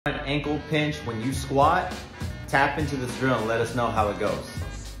An ankle pinch when you squat, tap into this drill and let us know how it goes.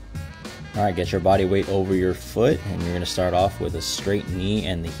 All right, get your body weight over your foot, and you're gonna start off with a straight knee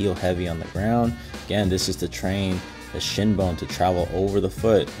and the heel heavy on the ground. Again, this is to train the shin bone to travel over the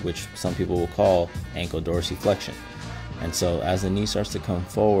foot, which some people will call ankle dorsiflexion. And so as the knee starts to come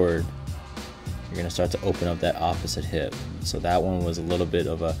forward, you're gonna start to open up that opposite hip. So that one was a little bit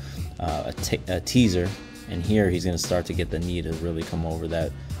of a teaser, and here he's gonna start to get the knee to really come over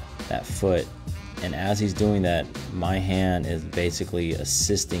that foot. And as he's doing that, my hand is basically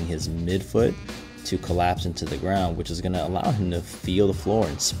assisting his midfoot to collapse into the ground, which is going to allow him to feel the floor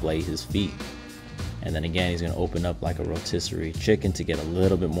and splay his feet. And then again, he's going to open up like a rotisserie chicken to get a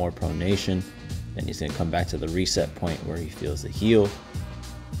little bit more pronation. Then he's going to come back to the reset point where he feels the heel.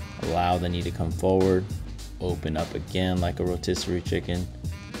 Allow the knee to come forward, open up again like a rotisserie chicken,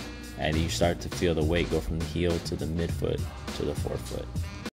 and you start to feel the weight go from the heel to the midfoot to the forefoot.